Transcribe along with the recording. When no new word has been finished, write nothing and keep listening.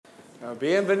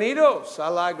Bienvenidos a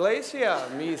la iglesia,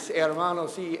 mis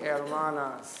hermanos y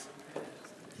hermanas.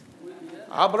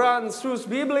 Abran sus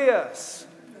Biblias.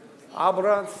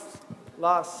 Abran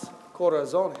las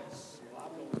corazones.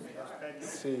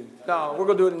 Sí. No, we're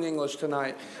going to do it in English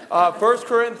tonight. 1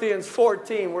 Corinthians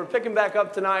 14. We're picking back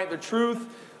up tonight the truth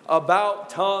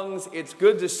about tongues. It's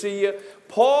good to see you.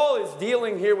 Paul is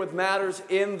dealing here with matters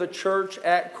in the church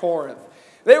at Corinth.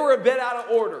 They were a bit out of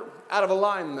order, out of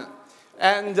alignment.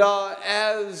 And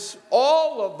as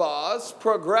all of us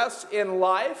progress in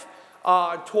life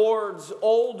towards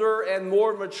older and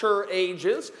more mature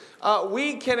ages,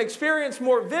 we can experience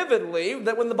more vividly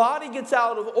that when the body gets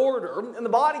out of order and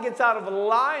the body gets out of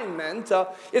alignment,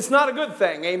 it's not a good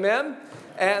thing, amen?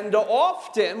 And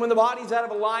often when the body's out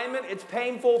of alignment, it's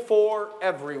painful for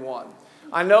everyone.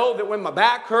 I know that when my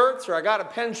back hurts or I got a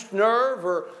pinched nerve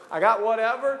or I got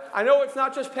whatever, I know it's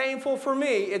not just painful for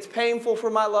me, it's painful for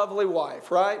my lovely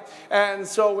wife, right? And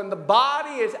so when the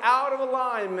body is out of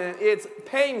alignment, it's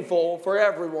painful for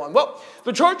everyone. Well,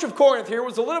 the church of Corinth here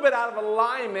was a little bit out of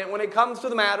alignment when it comes to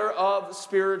the matter of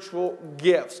spiritual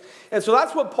gifts. And so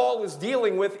that's what Paul is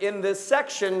dealing with in this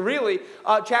section, really,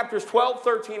 chapters 12,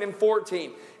 13, and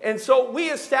 14. And so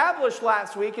we established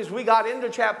last week as we got into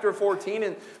chapter 14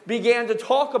 and began to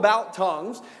talk about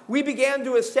tongues, we began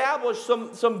to establish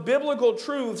some biblical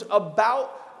truths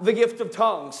about the gift of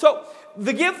tongues. So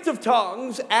the gift of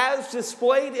tongues, as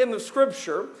displayed in the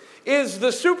scripture, is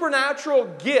the supernatural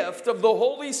gift of the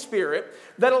Holy Spirit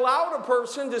that allowed a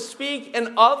person to speak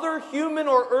in other human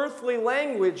or earthly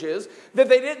languages that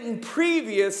they didn't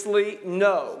previously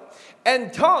know.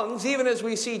 And tongues, even as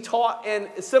we see taught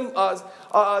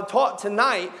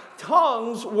tonight,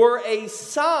 tongues were a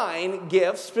sign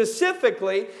gift,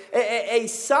 specifically a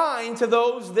sign to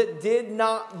those that did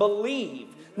not believe.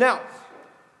 Now,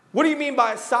 what do you mean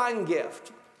by a sign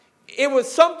gift? It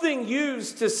was something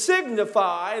used to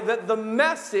signify that the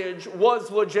message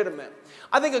was legitimate.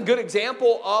 I think a good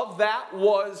example of that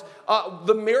was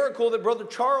the miracle that Brother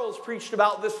Charles preached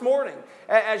about this morning,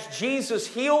 as Jesus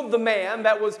healed the man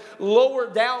that was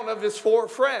lowered down of his four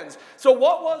friends. So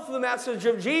what was the message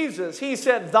of Jesus? He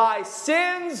said, "Thy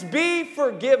sins be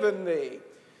forgiven thee."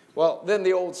 Well, then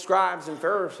the old scribes and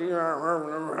Pharisees,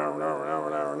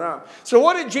 so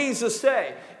what did Jesus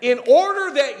say? In order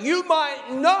that you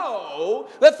might know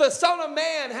that the Son of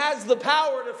Man has the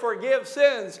power to forgive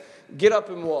sins, get up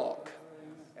and walk.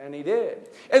 And he did.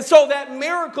 And so that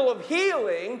miracle of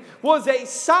healing was a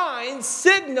sign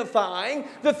signifying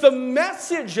that the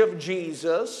message of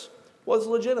Jesus was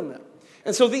legitimate.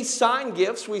 And so these sign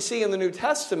gifts we see in the New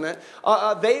Testament,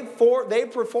 they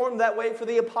performed that way for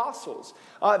the apostles.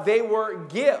 They were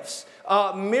gifts,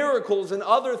 miracles, and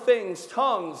other things,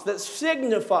 tongues, that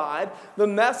signified the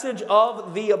message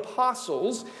of the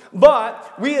apostles.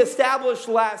 But we established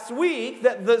last week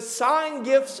that the sign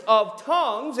gifts of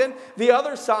tongues and the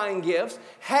other sign gifts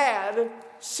had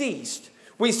ceased.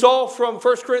 We saw from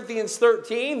 1 Corinthians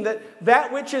 13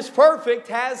 that which is perfect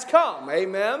has come.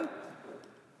 Amen?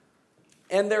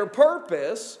 And their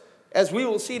purpose, as we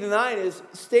will see tonight, is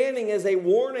standing as a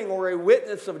warning or a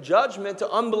witness of judgment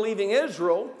to unbelieving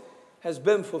Israel has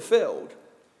been fulfilled.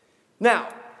 Now,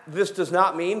 this does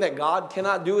not mean that God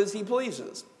cannot do as he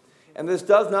pleases. And this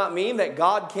does not mean that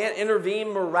God can't intervene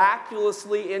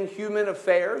miraculously in human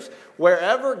affairs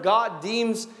wherever God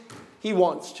deems he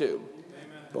wants to.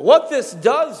 But what this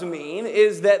does mean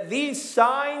is that these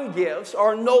sign gifts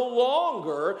are no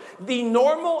longer the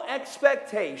normal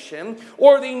expectation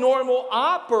or the normal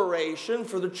operation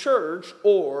for the church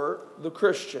or the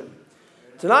Christian.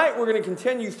 Tonight we're going to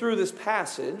continue through this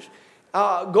passage,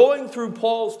 going through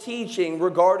Paul's teaching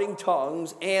regarding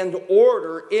tongues and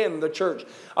order in the church.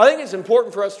 I think it's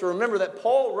important for us to remember that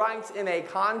Paul writes in a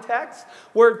context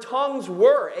where tongues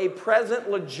were a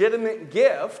present legitimate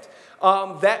gift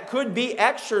that could be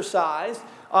exercised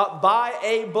by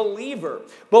a believer.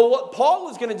 But what Paul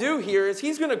is going to do here is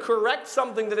he's going to correct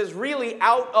something that is really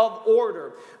out of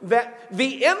order. That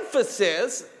the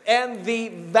emphasis and the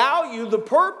value, the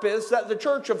purpose that the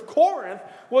church of Corinth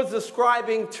was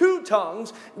ascribing to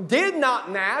tongues did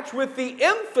not match with the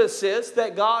emphasis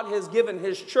that God has given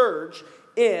his church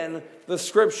in the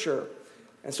Scripture.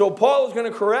 And so Paul is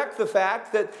going to correct the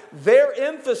fact that their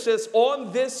emphasis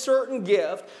on this certain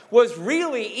gift was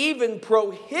really even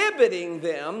prohibiting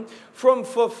them from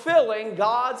fulfilling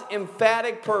God's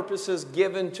emphatic purposes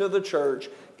given to the church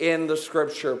in the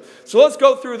Scripture. So let's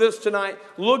go through this tonight,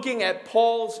 looking at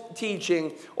Paul's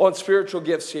teaching on spiritual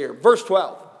gifts here. Verse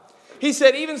 12. He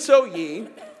said, "Even so ye,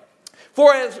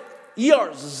 for as ye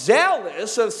are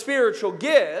zealous of spiritual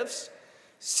gifts,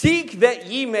 seek that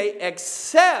ye may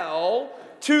excel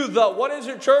To the, what is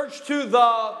it, church? To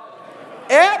the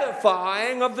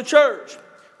edifying of the church.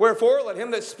 Wherefore, let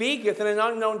him that speaketh in an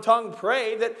unknown tongue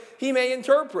pray that he may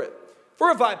interpret.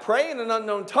 For if I pray in an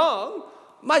unknown tongue,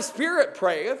 my spirit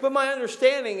prayeth, but my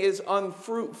understanding is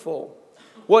unfruitful.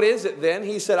 What is it then?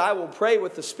 He said, I will pray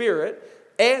with the spirit,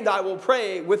 and I will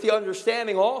pray with the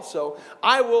understanding also.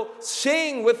 I will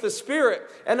sing with the spirit,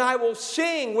 and I will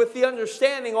sing with the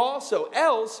understanding also.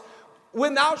 Else,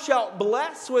 when thou shalt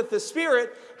bless with the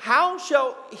spirit, how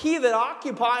shall he that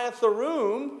occupieth the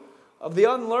room of the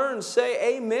unlearned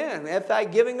say amen at thy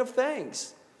giving of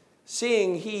thanks,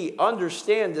 seeing he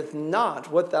understandeth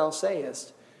not what thou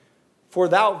sayest? For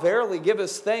thou verily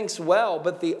givest thanks well,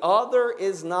 but the other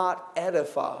is not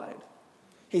edified.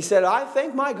 He said, I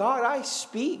thank my God I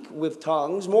speak with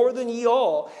tongues more than ye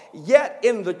all. Yet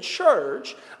in the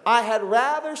church I had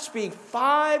rather speak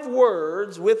 5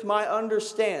 words with my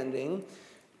understanding,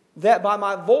 that by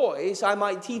my voice I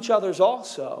might teach others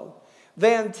also,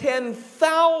 than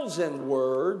 10,000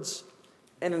 words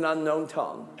in an unknown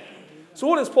tongue. So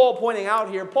what is Paul pointing out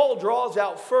here? Paul draws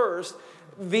out first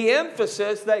the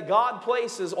emphasis that God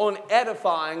places on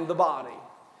edifying the body.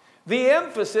 The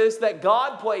emphasis that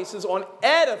God places on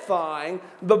edifying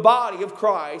the body of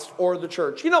Christ or the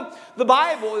church. You know, the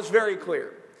Bible is very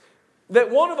clear that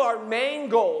one of our main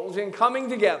goals in coming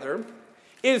together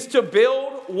is to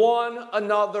build one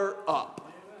another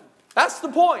up. That's the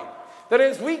point. That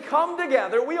as we come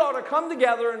together, we ought to come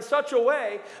together in such a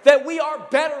way that we are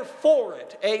better for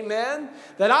it. Amen?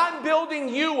 That I'm building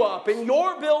you up and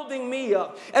you're building me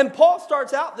up. And Paul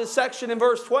starts out this section in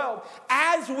verse 12.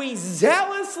 As we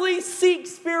zealously seek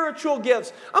spiritual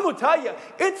gifts. I'm going to tell you,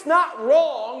 it's not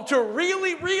wrong to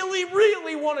really, really,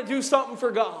 really want to do something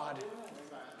for God.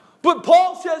 But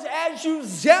Paul says, as you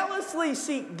zealously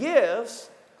seek gifts,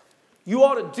 you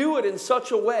ought to do it in such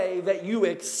a way that you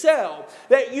excel,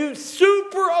 that you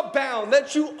superabound,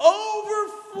 that you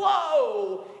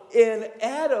overflow in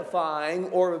edifying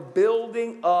or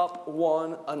building up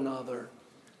one another.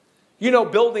 You know,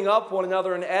 building up one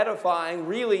another and edifying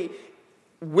really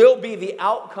will be the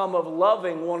outcome of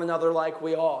loving one another like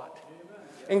we ought.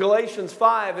 In Galatians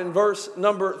 5, in verse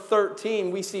number 13,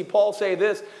 we see Paul say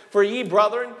this, For ye,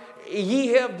 brethren, ye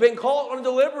have been called unto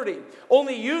liberty.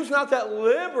 Only use not that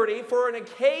liberty for an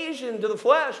occasion to the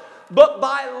flesh, but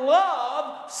by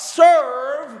love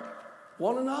serve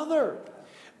one another.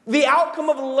 The outcome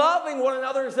of loving one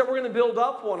another is that we're going to build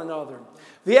up one another.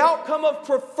 The outcome of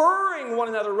preferring one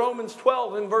another, Romans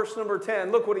 12 in verse number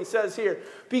 10. Look what he says here.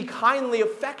 Be kindly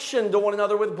affectioned to one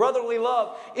another with brotherly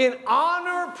love, in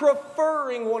honor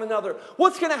preferring one another.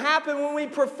 What's going to happen when we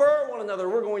prefer one another?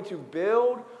 We're going to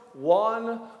build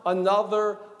one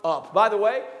another up. By the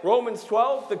way, Romans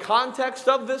 12, the context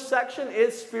of this section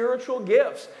is spiritual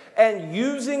gifts and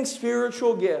using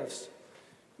spiritual gifts.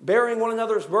 Bearing one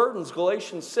another's burdens,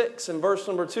 Galatians 6 and verse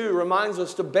number 2 reminds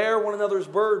us to bear one another's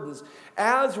burdens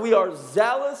as we are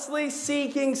zealously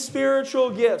seeking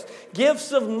spiritual gifts.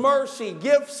 Gifts of mercy,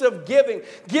 gifts of giving,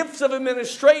 gifts of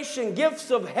administration, gifts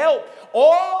of help.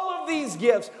 All of these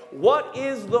gifts. What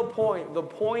is the point? The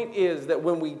point is that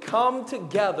when we come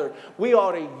together, we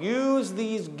ought to use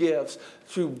these gifts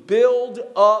to build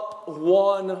up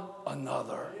one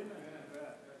another.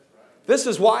 This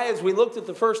is why, as we looked at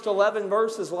the first 11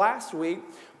 verses last week,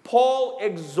 Paul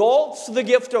exalts the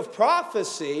gift of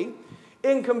prophecy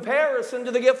in comparison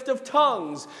to the gift of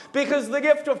tongues. Because the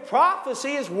gift of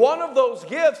prophecy is one of those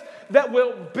gifts that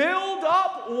will build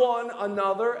up one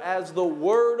another as the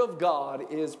word of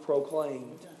God is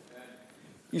proclaimed.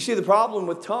 You see, the problem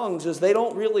with tongues is they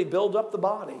don't really build up the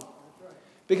body.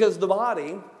 Because the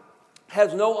body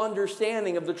has no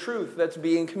understanding of the truth that's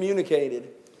being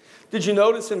communicated. Did you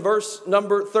notice in verse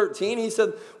number 13, he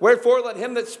said, Wherefore let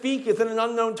him that speaketh in an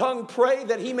unknown tongue pray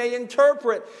that he may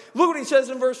interpret. Look what he says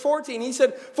in verse 14. He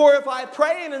said, For if I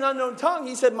pray in an unknown tongue,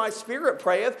 he said, my spirit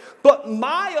prayeth, but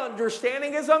my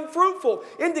understanding is unfruitful.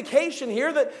 Indication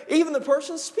here that even the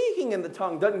person speaking in the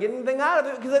tongue doesn't get anything out of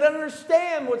it because they don't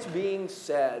understand what's being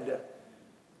said.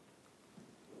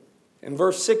 In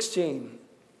verse 16,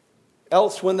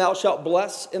 Else when thou shalt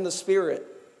bless in the spirit.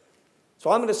 So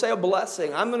I'm going to say a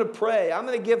blessing. I'm going to pray. I'm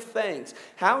going to give thanks.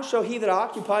 How shall he that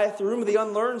occupieth the room of the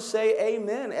unlearned say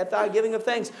amen at thy giving of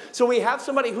thanks? So we have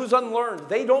somebody who's unlearned.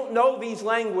 They don't know these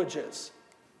languages.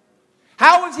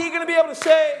 How is he going to be able to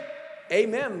say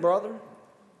amen, brother?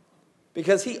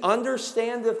 Because he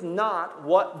understandeth not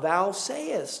what thou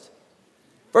sayest.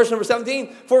 Verse number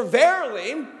 17. For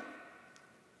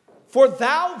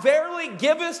thou verily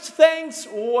givest thanks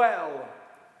well.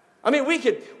 I mean, we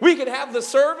could have the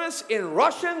service in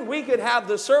Russian. We could have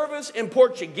the service in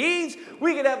Portuguese.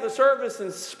 We could have the service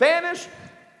in Spanish.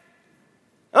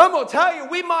 I'm going to tell you,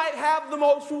 we might have the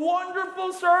most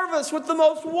wonderful service with the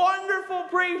most wonderful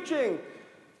preaching.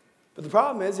 But the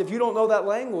problem is, if you don't know that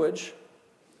language,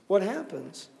 what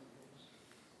happens?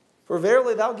 For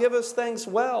verily thou givest thanks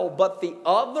well, but the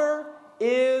other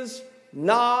is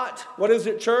not, what is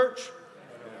it, church?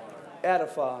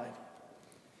 Edified.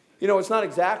 You know, it's not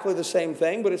exactly the same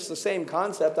thing, but it's the same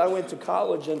concept. I went to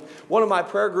college, and one of my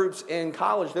prayer groups in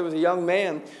college, there was a young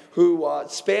man who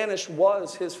Spanish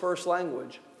was his first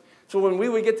language. So when we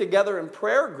would get together in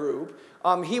prayer group,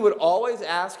 he would always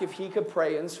ask if he could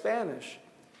pray in Spanish.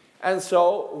 And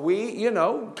so we,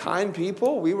 kind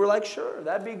people, we were like, sure,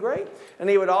 that'd be great. And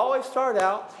he would always start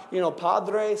out,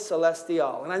 Padre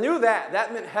Celestial. And I knew that.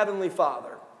 That meant Heavenly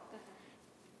Father.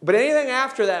 But anything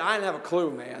after that, I didn't have a clue,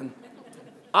 man.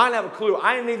 I didn't have a clue.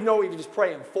 I didn't even know he was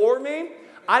praying for me.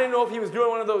 I didn't know if he was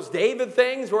doing one of those David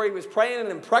things where he was praying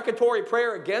an imprecatory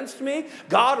prayer against me.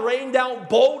 God rained down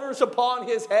boulders upon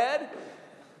his head.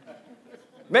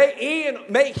 May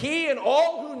he and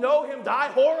all who know him die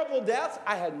horrible deaths.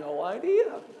 I had no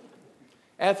idea.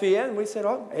 At the end, we said,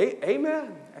 oh,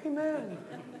 amen, amen.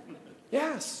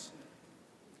 Yes.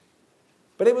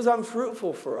 But it was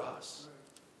unfruitful for us.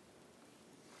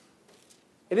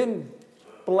 It didn't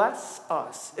bless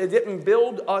us. It didn't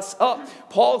build us up.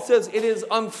 Paul says it is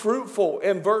unfruitful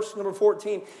in verse number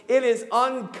 14. It is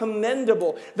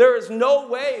uncommendable. There is no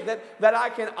way that I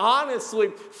can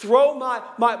honestly throw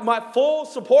my full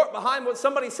support behind what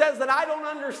somebody says that I don't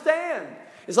understand.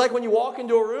 It's like when you walk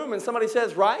into a room and somebody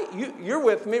says, right? You're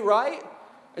with me, right?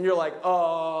 And you're like,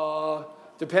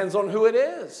 depends on who it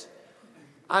is.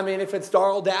 I mean, if it's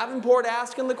Darrell Davenport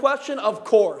asking the question, of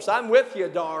course. I'm with you,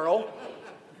 Darrell.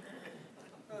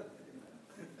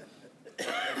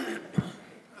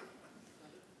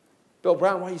 Bill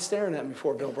Brown, what are you staring at me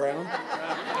for, Bill Brown? What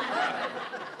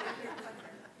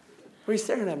are you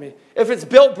staring at me? If it's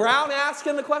Bill Brown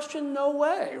asking the question, no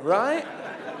way, right?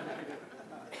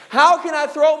 How can I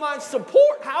throw my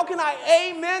support? How can I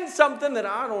amen something that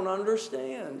I don't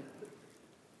understand?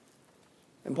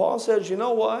 And Paul says, you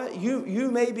know what? You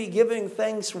may be giving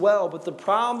thanks well, but the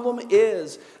problem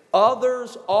is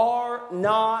others are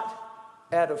not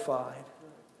edified.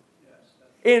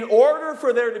 In order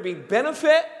for there to be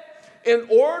benefit, in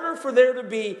order for there to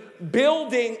be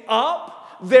building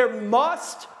up, there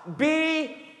must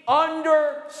be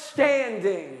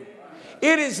understanding.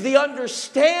 It is the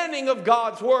understanding of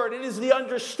God's Word. It is the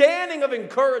understanding of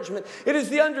encouragement. It is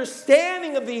the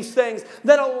understanding of these things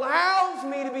that allows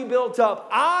me to be built up.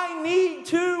 I need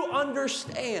to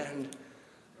understand.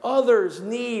 Others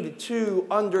need to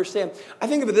understand. I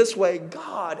think of it this way.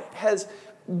 God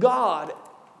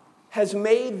has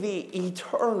made the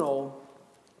eternal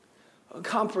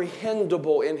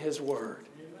comprehensible in His Word.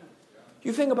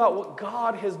 You think about what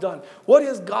God has done. What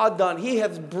has God done? He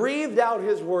has breathed out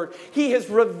His Word. He has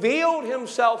revealed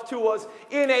Himself to us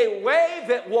in a way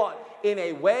that what? In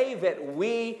a way that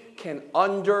we can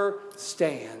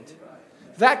understand.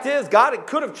 Fact is, God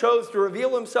could have chosen to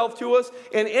reveal Himself to us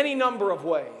in any number of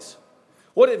ways.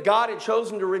 What if God had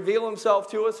chosen to reveal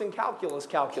Himself to us in calculus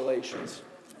calculations?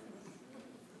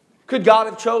 Could God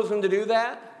have chosen to do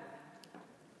that?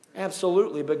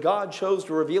 Absolutely, but God chose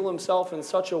to reveal Himself in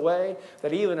such a way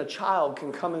that even a child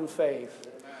can come in faith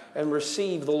and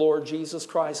receive the Lord Jesus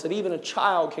Christ. That even a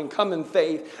child can come in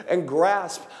faith and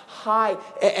grasp high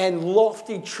and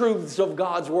lofty truths of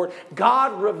God's Word.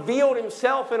 God revealed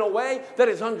Himself in a way that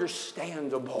is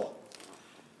understandable.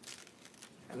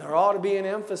 And there ought to be an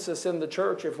emphasis in the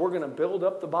church if we're going to build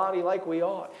up the body like we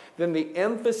ought. Then the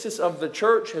emphasis of the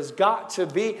church has got to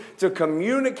be to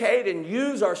communicate and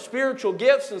use our spiritual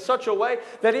gifts in such a way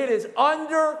that it is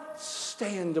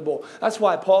understandable. That's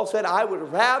why Paul said, I would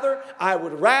rather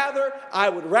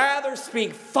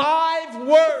speak 5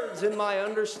 words in my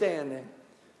understanding.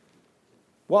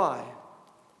 Why?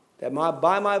 That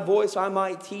by my voice I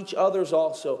might teach others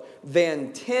also,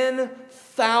 than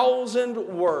 10,000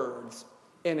 words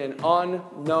in an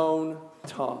unknown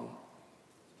tongue.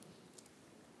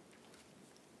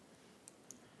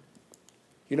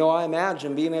 You know, I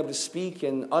imagine being able to speak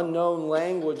in unknown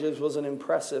languages was an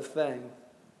impressive thing.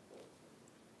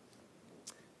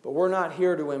 But we're not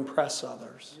here to impress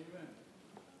others.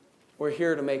 We're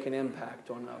here to make an impact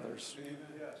on others.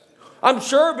 I'm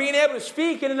sure being able to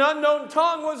speak in an unknown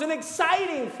tongue was an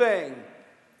exciting thing.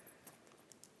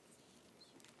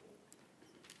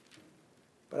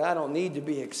 But I don't need to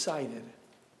be excited.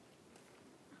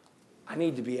 I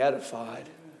need to be edified.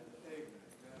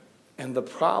 And the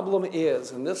problem is,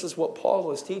 and this is what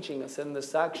Paul is teaching us in this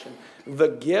section, the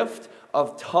gift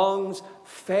of tongues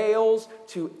fails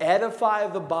to edify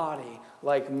the body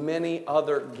like many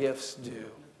other gifts do.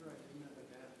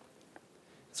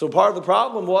 So part of the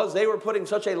problem was they were putting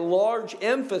such a large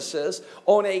emphasis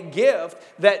on a gift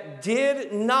that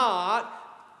did not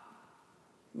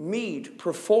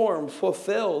perform,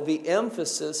 fulfill the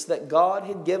emphasis that God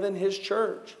had given His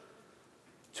church.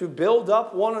 To build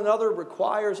up one another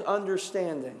requires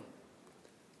understanding.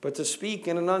 But to speak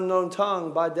in an unknown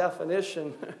tongue, by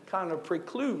definition, kind of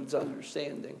precludes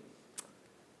understanding.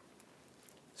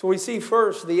 So we see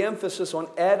first the emphasis on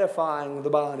edifying the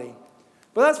body.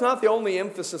 But that's not the only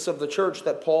emphasis of the church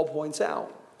that Paul points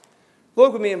out.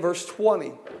 Look with me in verse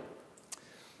 20.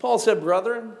 Paul said,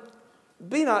 brethren,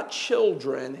 be not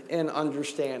children in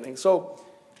understanding. So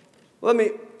let me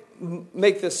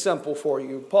make this simple for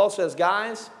you. Paul says,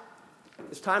 guys,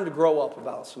 it's time to grow up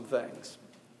about some things.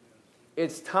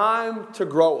 It's time to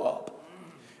grow up.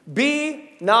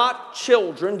 Be not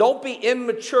children. Don't be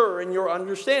immature in your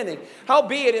understanding.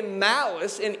 Howbeit in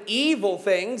malice and evil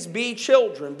things be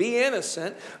children, be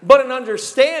innocent, but in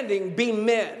understanding be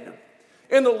men.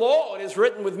 In the law it is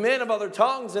written, with men of other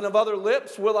tongues and of other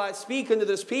lips will I speak unto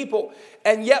this people,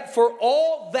 and yet for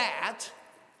all that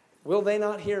will they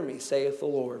not hear me, saith the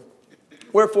Lord.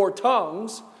 Wherefore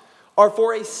tongues are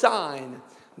for a sign,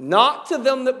 not to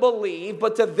them that believe,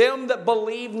 but to them that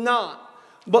believe not.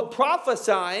 But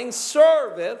prophesying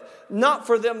serveth not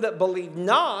for them that believe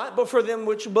not, but for them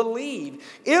which believe.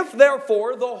 If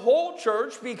therefore the whole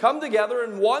church be come together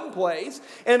in one place,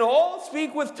 and all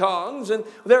speak with tongues, and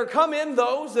there come in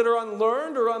those that are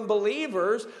unlearned or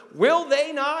unbelievers, will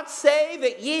they not say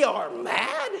that ye are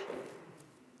mad?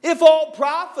 If all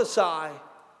prophesy,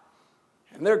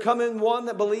 and there come in one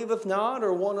that believeth not,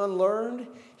 or one unlearned,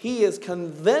 he is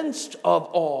convinced of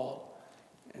all,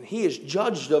 and he is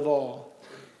judged of all.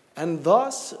 And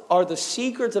thus are the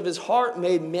secrets of his heart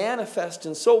made manifest,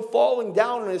 and so falling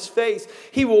down on his face,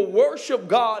 he will worship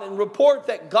God and report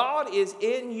that God is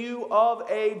in you of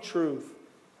a truth.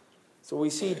 So we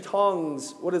see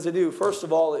tongues, what does it do? First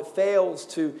of all, it fails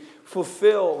to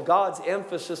fulfill God's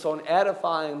emphasis on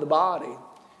edifying the body.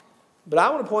 But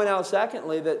I want to point out,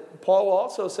 secondly, that Paul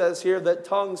also says here that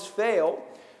tongues fail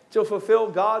to fulfill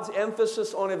God's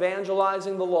emphasis on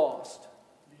evangelizing the lost.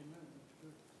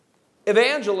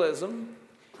 Evangelism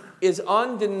is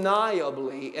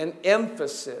undeniably an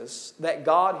emphasis that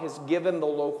God has given the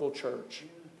local church.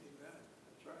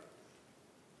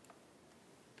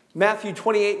 Matthew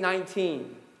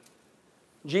 28:19,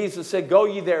 Jesus said, "Go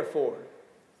ye therefore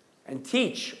and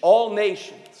teach all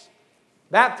nations,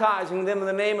 baptizing them in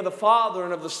the name of the Father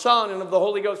and of the Son and of the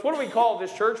Holy Ghost." What do we call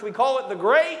this church? We call it the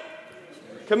Great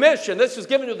Commission. This is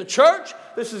given to the church.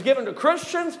 This is given to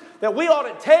Christians, that we ought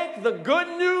to take the good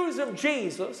news of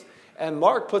Jesus, and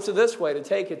Mark puts it this way, to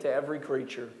take it to every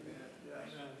creature.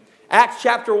 Acts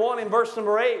chapter 1 and verse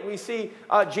number 8, we see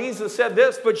Jesus said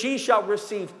this, "But ye shall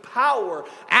receive power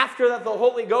after that the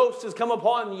Holy Ghost has come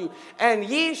upon you, and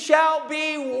ye shall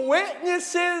be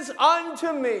witnesses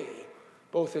unto me,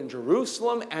 both in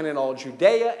Jerusalem and in all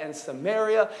Judea and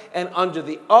Samaria, and unto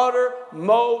the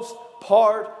uttermost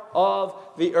part of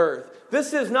the earth."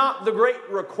 This is not the great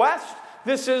request.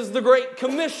 This is the Great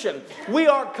Commission. We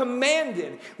are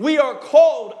commanded. We are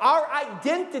called. Our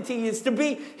identity is to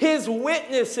be His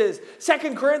witnesses.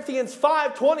 2 Corinthians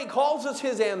 5:20 calls us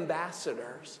His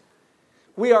ambassadors.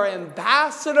 We are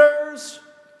ambassadors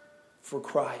for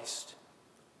Christ.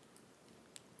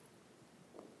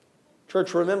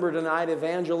 Church, remember tonight,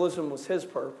 evangelism was His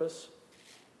purpose.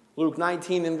 Luke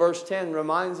 19 and verse 10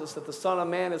 reminds us that the Son of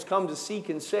Man has come to seek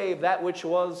and save that which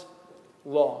was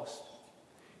lost.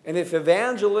 And if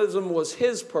evangelism was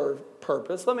His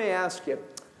purpose, let me ask you,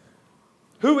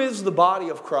 who is the body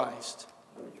of Christ?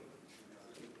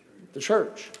 The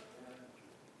church.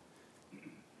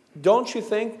 Don't you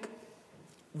think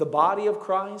the body of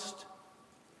Christ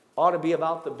ought to be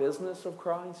about the business of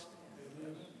Christ?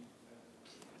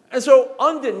 And so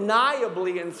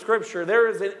undeniably in Scripture, there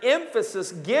is an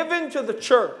emphasis given to the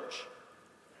church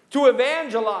to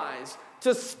evangelize,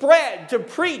 to spread, to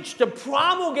preach, to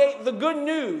promulgate the good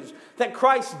news that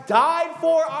Christ died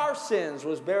for our sins,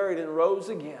 was buried, and rose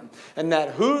again, and that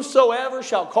whosoever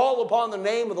shall call upon the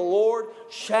name of the Lord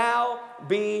shall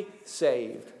be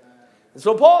saved. And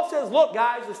so Paul says, look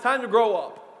guys, it's time to grow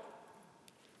up.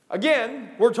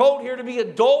 Again, we're told here to be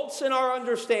adults in our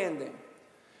understanding.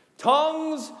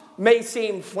 Tongues may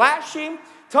seem flashy.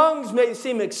 Tongues may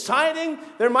seem exciting.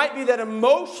 There might be that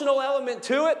emotional element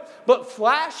to it. But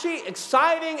flashy,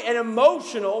 exciting, and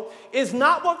emotional is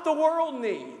not what the world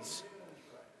needs.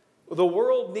 The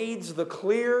world needs the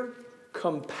clear,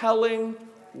 compelling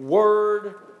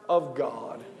Word of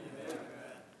God.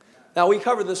 Now, we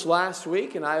covered this last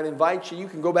week, and I would invite you, you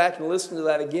can go back and listen to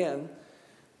that again.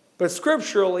 But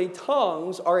scripturally,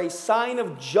 tongues are a sign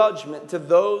of judgment to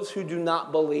those who do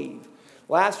not believe.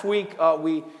 Last week,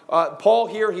 Paul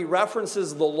here, he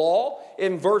references the law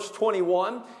in verse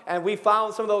 21, and we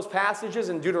found some of those passages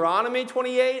in Deuteronomy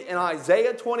 28 and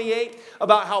Isaiah 28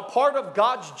 about how part of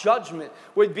God's judgment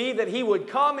would be that he would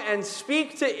come and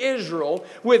speak to Israel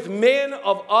with men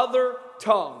of other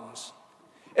tongues.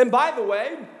 And by the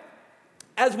way,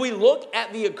 as we look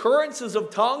at the occurrences of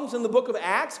tongues in the book of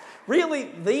Acts,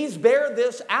 really these bear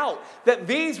this out, that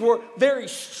these were very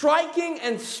striking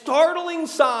and startling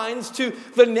signs to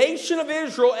the nation of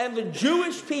Israel and the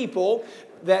Jewish people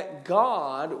that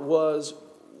God was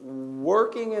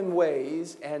working in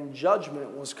ways and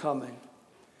judgment was coming.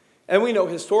 And we know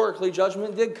historically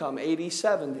judgment did come, AD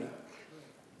 70.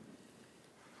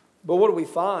 But what do we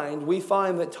find? We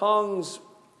find that tongues,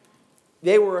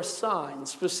 they were a sign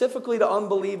specifically to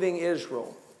unbelieving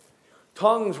Israel.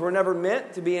 Tongues were never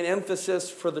meant to be an emphasis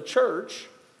for the church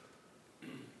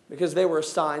because they were a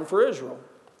sign for Israel.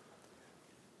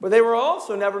 But they were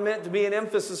also never meant to be an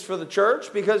emphasis for the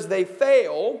church because they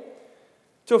fail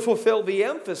to fulfill the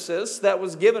emphasis that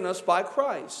was given us by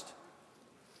Christ.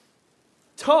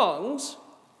 Tongues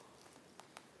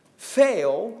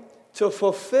fail to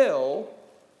fulfill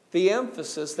the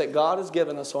emphasis that God has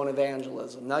given us on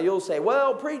evangelism. Now you'll say,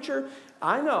 well, preacher,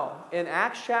 I know. In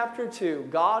Acts chapter 2,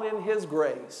 God in His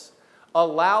grace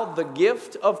allowed the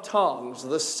gift of tongues,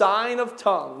 the sign of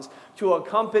tongues, to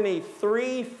accompany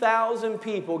 3,000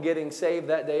 people getting saved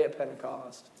that day at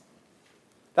Pentecost.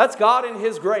 That's God in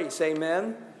His grace,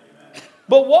 amen?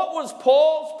 But what was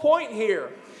Paul's point here?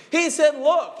 He said,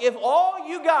 look, if all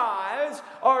you guys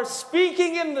are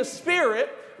speaking in the Spirit,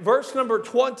 verse number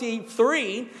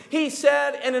 23, he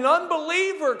said, and an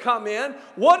unbeliever come in.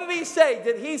 What did he say?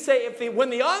 Did he say,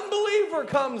 when the unbeliever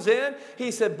comes in,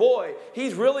 he said, boy,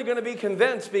 he's really going to be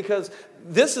convinced because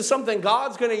this is something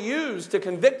God's going to use to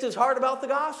convict his heart about the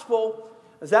gospel.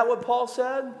 Is that what Paul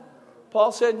said?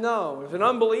 Paul said, no. If an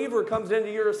unbeliever comes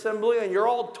into your assembly and you're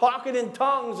all talking in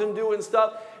tongues and doing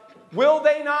stuff, will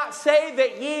they not say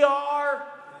that ye are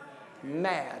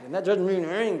mad? And that doesn't mean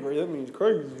angry. That means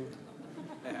crazy.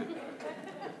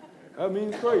 That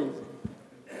means crazy.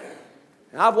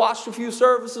 And I've watched a few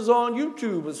services on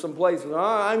YouTube at some places.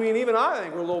 I mean, even I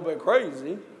think we're a little bit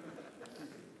crazy.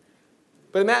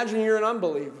 But imagine you're an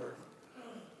unbeliever.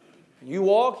 And you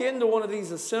walk into one of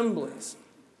these assemblies.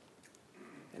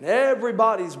 And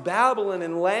everybody's babbling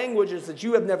in languages that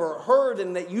you have never heard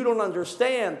and that you don't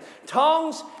understand.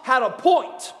 Tongues had a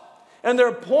point. And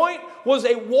their point was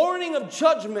a warning of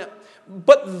judgment.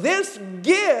 But this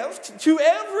gift to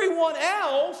everyone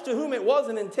else to whom it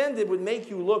wasn't intended would make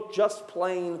you look just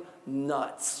plain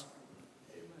nuts.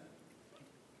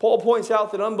 Paul points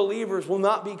out that unbelievers will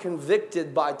not be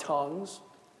convicted by tongues.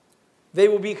 They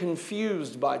will be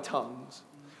confused by tongues.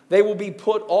 They will be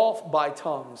put off by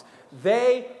tongues.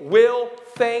 They will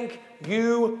think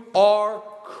you are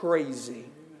crazy.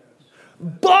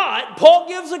 But Paul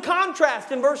gives a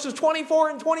contrast in verses 24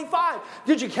 and 25.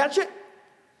 Did you catch it?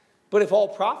 But if all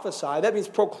prophesy, that means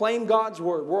proclaim God's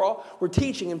word. We're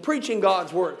teaching and preaching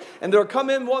God's word. And there come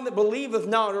in one that believeth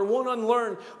not, or one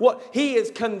unlearned. What he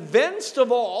is convinced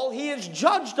of all, he is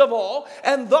judged of all,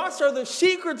 and thus are the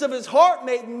secrets of his heart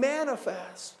made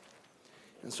manifest.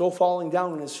 And so falling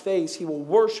down on his face, he will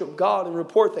worship God and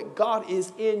report that God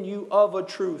is in you of a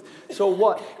truth. So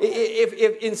what? If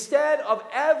instead of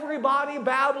everybody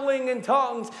babbling in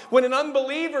tongues, when an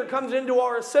unbeliever comes into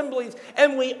our assemblies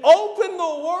and we open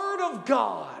the Word of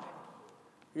God,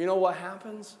 you know what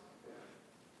happens?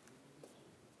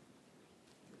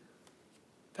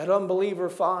 That unbeliever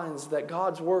finds that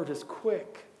God's Word is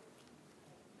quick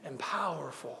and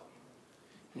powerful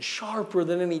and sharper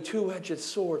than any two-edged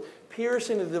sword,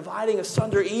 piercing and dividing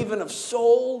asunder even of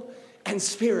soul and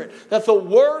spirit. That the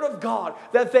Word of God,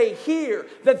 that they hear,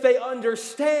 that they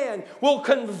understand, will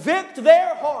convict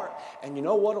their heart. And you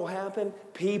know what will happen?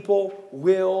 People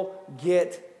will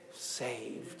get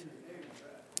saved.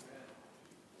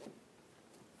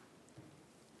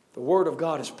 The Word of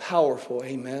God is powerful,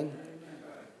 amen.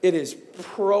 It is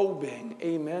probing,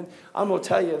 amen. I'm going to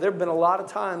tell you, there have been a lot of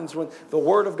times when the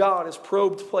Word of God has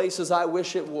probed places I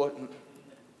wish it wouldn't.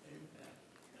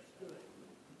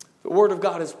 The Word of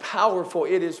God is powerful.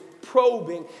 It is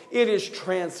probing. It is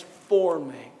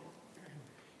transforming.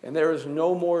 And there is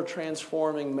no more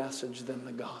transforming message than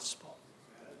the gospel.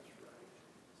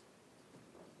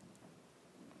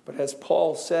 But as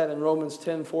Paul said in Romans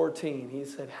 10:14, he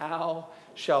said, how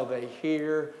shall they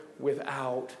hear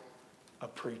without a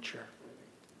preacher?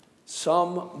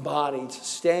 Somebody to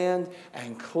stand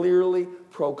and clearly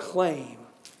proclaim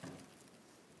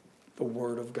the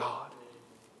Word of God.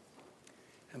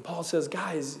 And Paul says,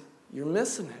 guys, you're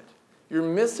missing it. You're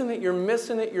missing it, you're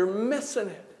missing it, you're missing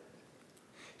it.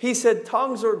 He said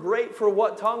tongues are great for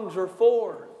what tongues are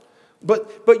for.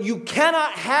 But you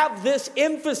cannot have this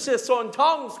emphasis on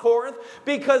tongues, Corinth,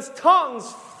 because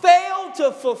tongues fail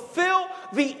to fulfill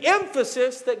the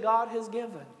emphasis that God has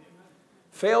given.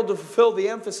 Failed to fulfill the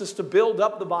emphasis to build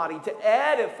up the body, to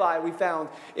edify, we found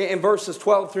in verses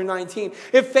 12 through 19.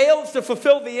 It fails to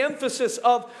fulfill the emphasis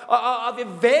of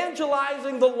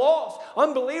evangelizing the lost.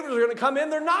 Unbelievers are going to come in,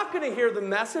 they're not going to hear the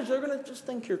message, they're going to just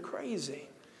think you're crazy.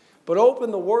 But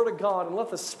open the Word of God and let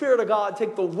the Spirit of God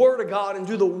take the Word of God and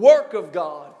do the work of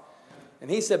God. And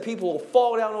he said people will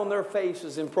fall down on their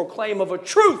faces and proclaim of a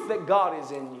truth that God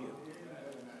is in you.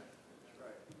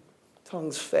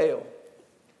 Tongues fail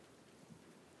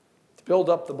to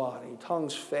build up the body.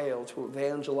 Tongues fail to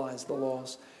evangelize the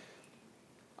lost.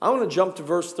 I want to jump to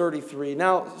verse 33.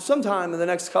 Now, sometime in the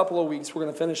next couple of weeks, we're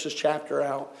going to finish this chapter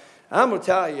out. I'm going to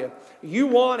tell you, you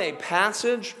want a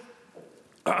passage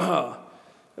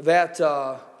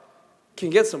that can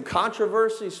get some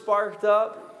controversy sparked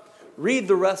up, read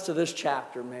the rest of this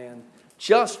chapter, man.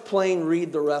 Just plain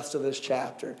read the rest of this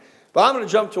chapter. But I'm going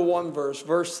to jump to one verse,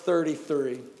 verse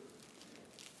 33.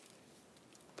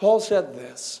 Paul said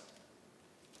this,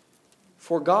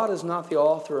 for God is not the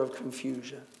author of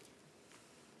confusion,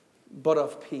 but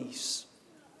of peace,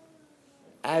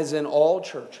 as in all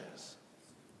churches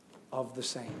of the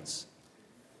saints.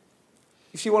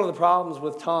 You see, one of the problems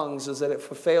with tongues is that it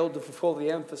failed to fulfill the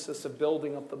emphasis of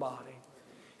building up the body.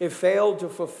 It failed to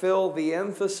fulfill the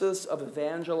emphasis of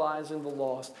evangelizing the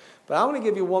lost. But I want to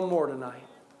give you one more tonight.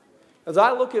 As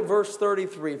I look at verse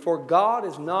 33, for God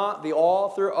is not the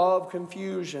author of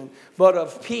confusion, but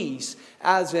of peace,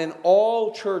 as in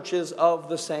all churches of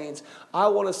the saints. I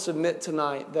want to submit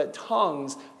tonight that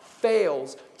tongues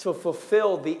fails to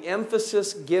fulfill the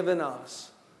emphasis given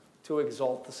us to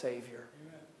exalt the Savior.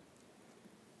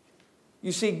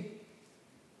 You see,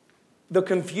 the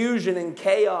confusion and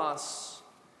chaos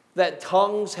that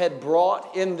tongues had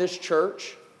brought in this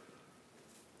church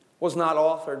was not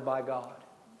authored by God.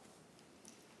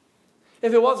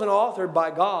 If it wasn't authored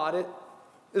by God, it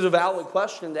is a valid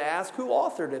question to ask, who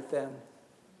authored it then?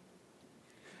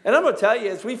 And I'm going to tell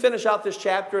you, as we finish out this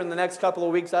chapter in the next couple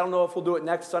of weeks, I don't know if we'll do it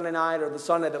next Sunday night or the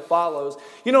Sunday that follows.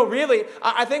 You know, really,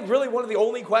 I think really one of the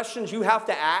only questions you have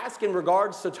to ask in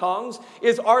regards to tongues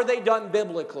is, are they done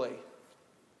biblically?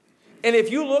 And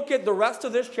if you look at the rest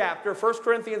of this chapter, 1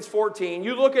 Corinthians 14,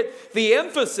 you look at the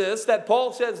emphasis that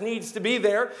Paul says needs to be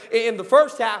there in the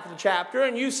first half of the chapter,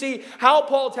 and you see how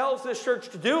Paul tells this church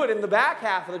to do it in the back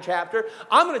half of the chapter.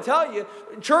 I'm going to tell you,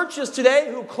 churches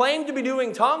today who claim to be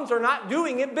doing tongues are not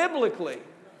doing it biblically.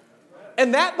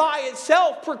 And that by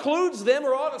itself precludes them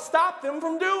or ought to stop them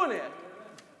from doing it.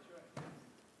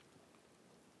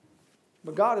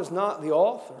 But God is not the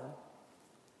author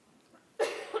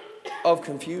of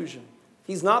confusion.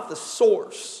 He's not the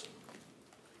source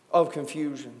of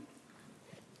confusion.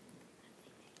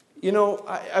 You know,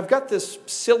 I've got this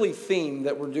silly theme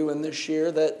that we're doing this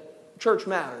year that church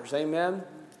matters, amen?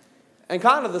 And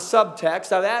kind of the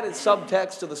subtext, I've added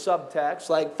subtext to the subtext,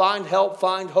 like find help,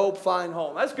 find hope, find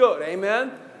home. That's good,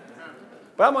 amen?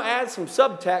 But I'm going to add some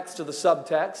subtext to the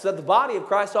subtext, that the body of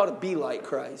Christ ought to be like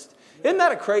Christ. Isn't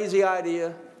that a crazy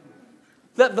idea?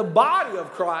 That the body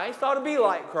of Christ ought to be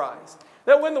like Christ.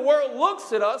 That when the world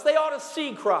looks at us, they ought to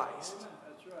see Christ.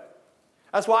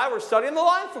 That's why we're studying the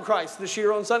life of Christ this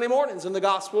year on Sunday mornings in the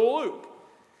Gospel of Luke.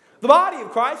 The body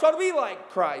of Christ ought to be like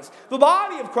Christ. The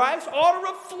body of Christ ought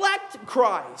to reflect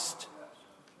Christ.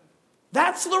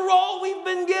 That's the role we've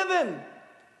been given.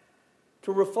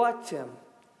 To reflect Him.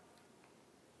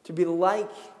 To be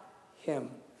like Him.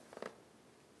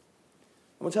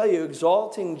 I'm going to tell you,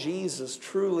 exalting Jesus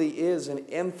truly is an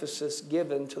emphasis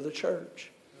given to the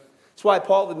church. That's why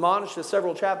Paul admonished us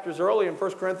several chapters earlier in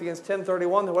 1 Corinthians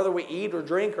 10:31 that whether we eat or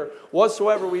drink or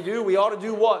whatsoever we do, we ought to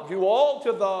do what? Do all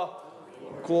to the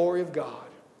glory of God.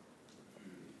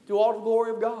 Do all to the glory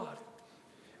of God.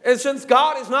 And since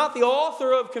God is not the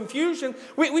author of confusion,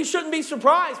 we shouldn't be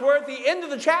surprised where at the end of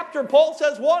the chapter, Paul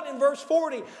says what in verse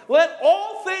 40? Let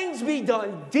all things be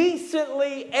done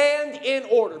decently and in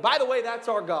order. By the way, that's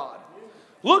our God.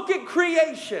 Look at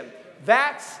creation.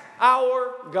 That's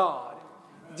our God.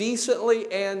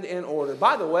 Decently and in order.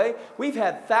 By the way, we've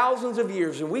had thousands of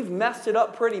years and we've messed it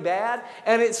up pretty bad,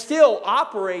 and it still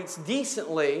operates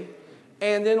decently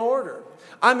and in order.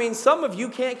 I mean, some of you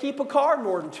can't keep a car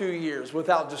more than 2 years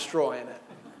without destroying it.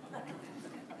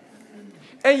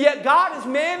 And yet God has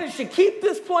managed to keep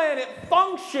this planet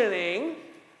functioning,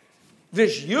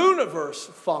 this universe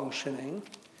functioning,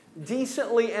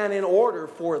 decently and in order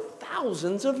for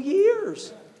thousands of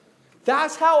years.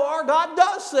 That's how our God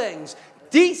does things,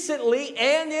 decently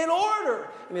and in order.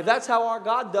 And if that's how our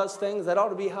God does things, that ought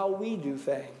to be how we do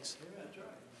things.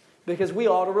 Because we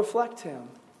ought to reflect Him.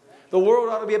 The world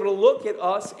ought to be able to look at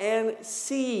us and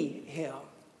see Him.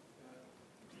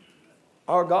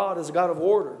 Our God is a God of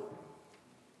order.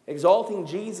 Exalting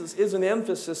Jesus is an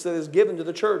emphasis that is given to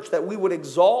the church, that we would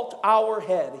exalt our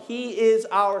head. He is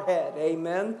our head.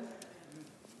 Amen?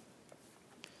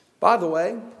 By the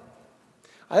way,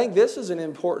 I think this is an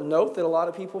important note that a lot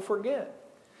of people forget.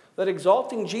 That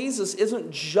exalting Jesus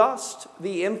isn't just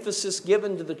the emphasis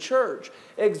given to the church.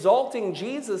 Exalting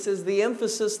Jesus is the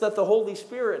emphasis that the Holy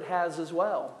Spirit has as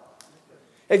well.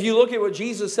 If you look at what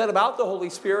Jesus said about the Holy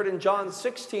Spirit in John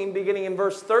 16, beginning in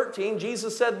verse 13,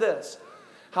 Jesus said this,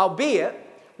 "Howbeit,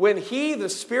 when He, the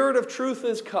Spirit of truth,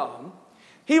 is come,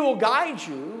 He will guide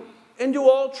you into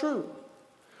all truth.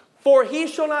 For He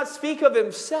shall not speak of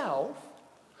Himself,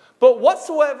 but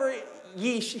whatsoever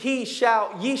he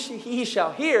shall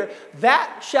hear,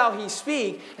 that shall He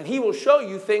speak, and He will show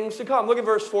you things to come." Look at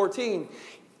verse 14.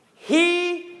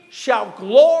 "He shall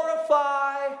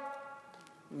glorify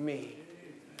me."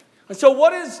 And so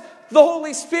what is the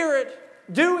Holy Spirit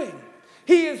doing?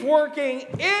 He is working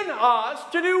in us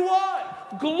to do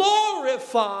what?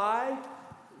 Glorify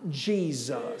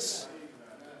Jesus.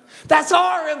 That's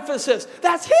our emphasis.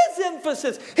 That's His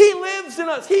emphasis. He lives in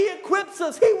us. He equips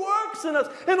us. He works in us.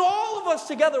 And all of us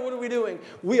together, what are we doing?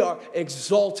 We are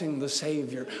exalting the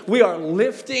Savior. We are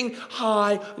lifting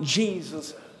high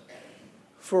Jesus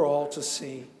for all to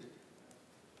see.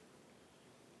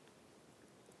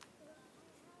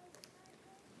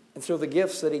 And so the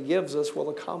gifts that He gives us will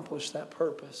accomplish that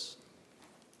purpose.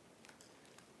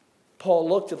 Paul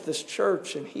looked at this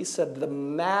church and he said, the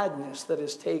madness that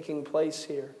is taking place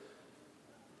here,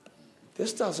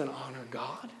 this doesn't honor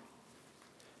God.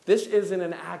 This isn't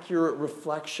an accurate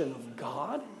reflection of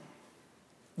God.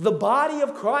 The body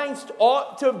of Christ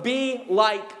ought to be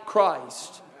like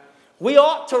Christ. We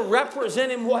ought to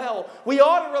represent Him well. We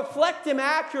ought to reflect Him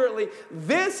accurately.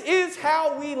 This is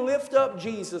how we lift up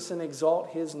Jesus and exalt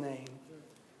His name.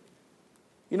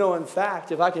 You know, in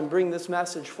fact, if I can bring this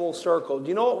message full circle, do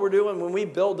you know what we're doing when we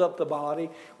build up the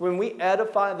body? When we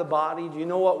edify the body, do you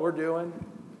know what we're doing?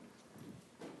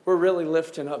 We're really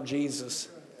lifting up Jesus.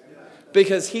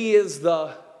 Because He is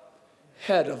the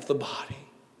head of the body.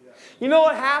 You know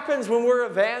what happens when we're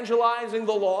evangelizing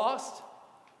the lost?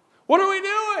 What are we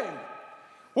doing?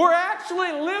 We're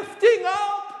actually lifting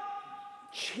up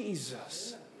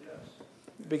Jesus.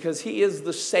 Because He is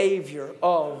the Savior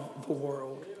of the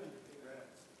world.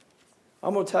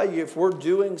 I'm going to tell you, if we're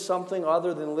doing something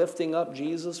other than lifting up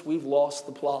Jesus, we've lost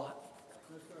the plot.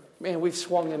 Man, we've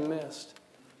swung and missed.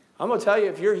 I'm going to tell you,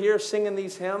 if you're here singing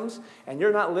these hymns and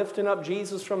you're not lifting up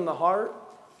Jesus from the heart,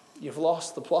 you've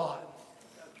lost the plot.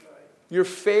 You're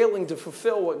failing to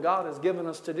fulfill what God has given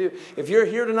us to do. If you're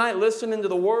here tonight listening to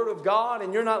the Word of God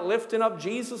and you're not lifting up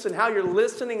Jesus and how you're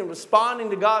listening and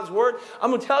responding to God's Word, I'm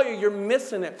going to tell you, you're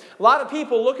missing it. A lot of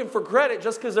people looking for credit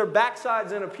just because their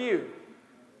backside's in a pew.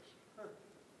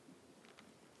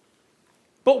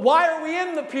 But why are we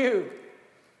in the pew?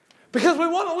 Because we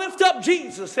want to lift up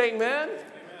Jesus, amen?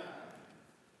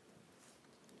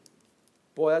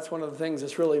 Boy, that's one of the things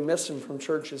that's really missing from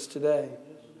churches today.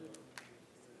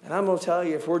 And I'm going to tell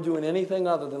you, if we're doing anything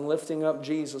other than lifting up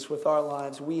Jesus with our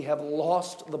lives, we have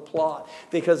lost the plot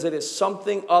because it is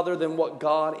something other than what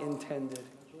God intended.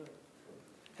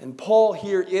 And Paul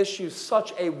here issues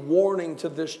such a warning to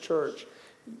this church.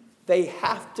 They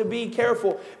have to be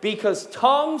careful because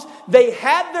tongues, they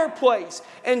had their place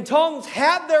and tongues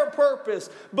had their purpose.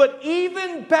 But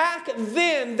even back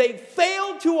then, they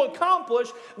failed to accomplish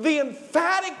the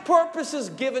emphatic purposes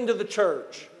given to the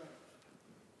church.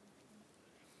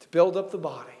 To build up the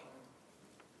body,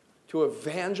 to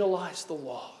evangelize the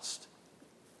lost,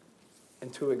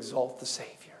 and to exalt the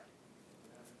Savior.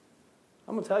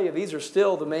 I'm going to tell you, these are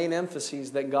still the main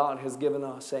emphases that God has given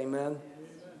us. Amen.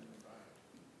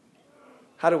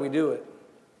 How do we do it?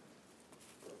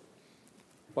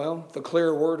 Well, the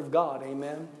clear Word of God,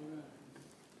 amen?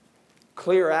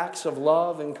 Clear acts of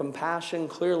love and compassion,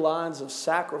 clear lines of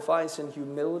sacrifice and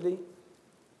humility.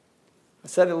 I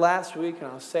said it last week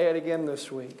and I'll say it again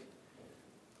this week.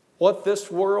 What this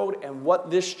world and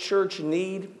what this church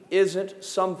need isn't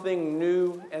something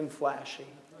new and flashy.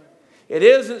 It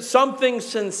isn't something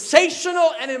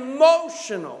sensational and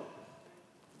emotional.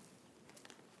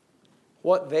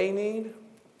 What they need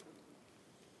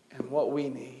and what we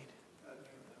need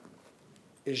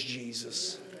is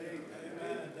Jesus.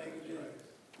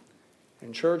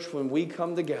 And church, when we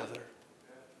come together,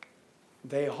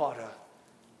 they've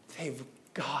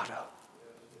got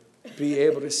to be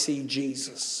able to see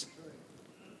Jesus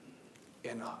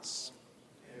in us.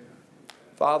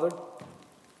 Father,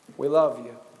 we love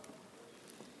you.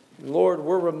 And Lord,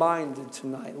 we're reminded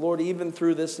tonight, Lord, even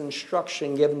through this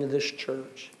instruction given to this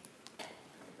church,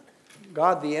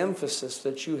 God, the emphasis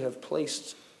that you have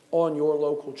placed on your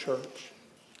local church.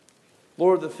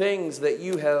 Lord, the things that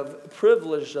you have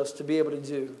privileged us to be able to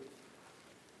do.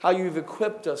 How you've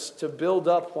equipped us to build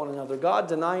up one another. God,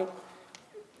 tonight,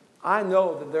 I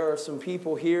know that there are some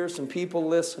people here, some people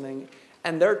listening,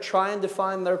 and they're trying to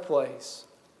find their place.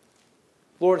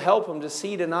 Lord, help them to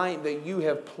see tonight that you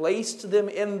have placed them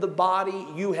in the body.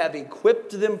 You have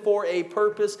equipped them for a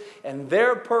purpose. And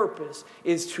their purpose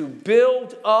is to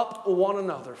build up one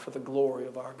another for the glory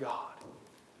of our God.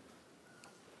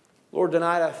 Lord,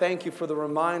 tonight I thank you for the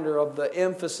reminder of the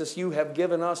emphasis you have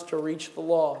given us to reach the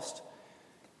lost.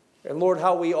 And Lord,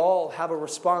 how we all have a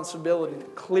responsibility to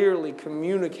clearly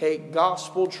communicate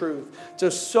gospel truth, to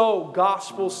sow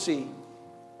gospel seed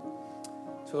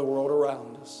to the world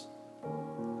around us.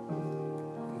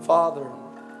 Father,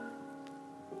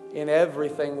 in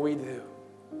everything we do,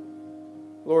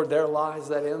 Lord, there lies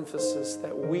that emphasis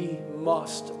that we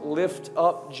must lift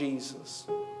up Jesus,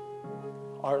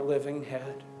 our living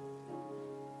head.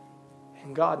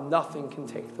 And God, nothing can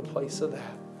take the place of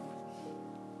that.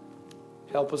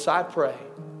 Help us, I pray,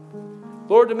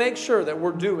 Lord, to make sure that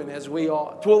we're doing as we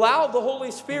ought, to allow the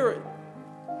Holy Spirit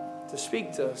to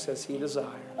speak to us as He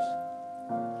desires.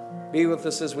 Be with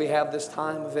us as we have this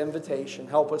time of invitation.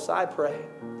 Help us, I pray,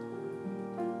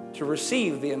 to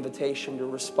receive the invitation to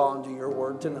respond to your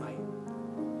word tonight.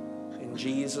 In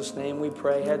Jesus' name we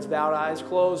pray. Heads bowed, eyes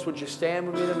closed. Would you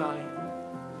stand with me tonight?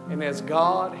 And as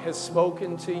God has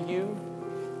spoken to you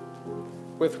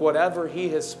with whatever He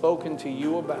has spoken to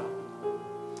you about,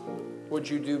 would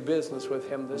you do business with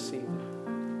Him this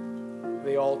evening?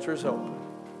 The altar's open.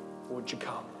 Would you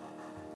come?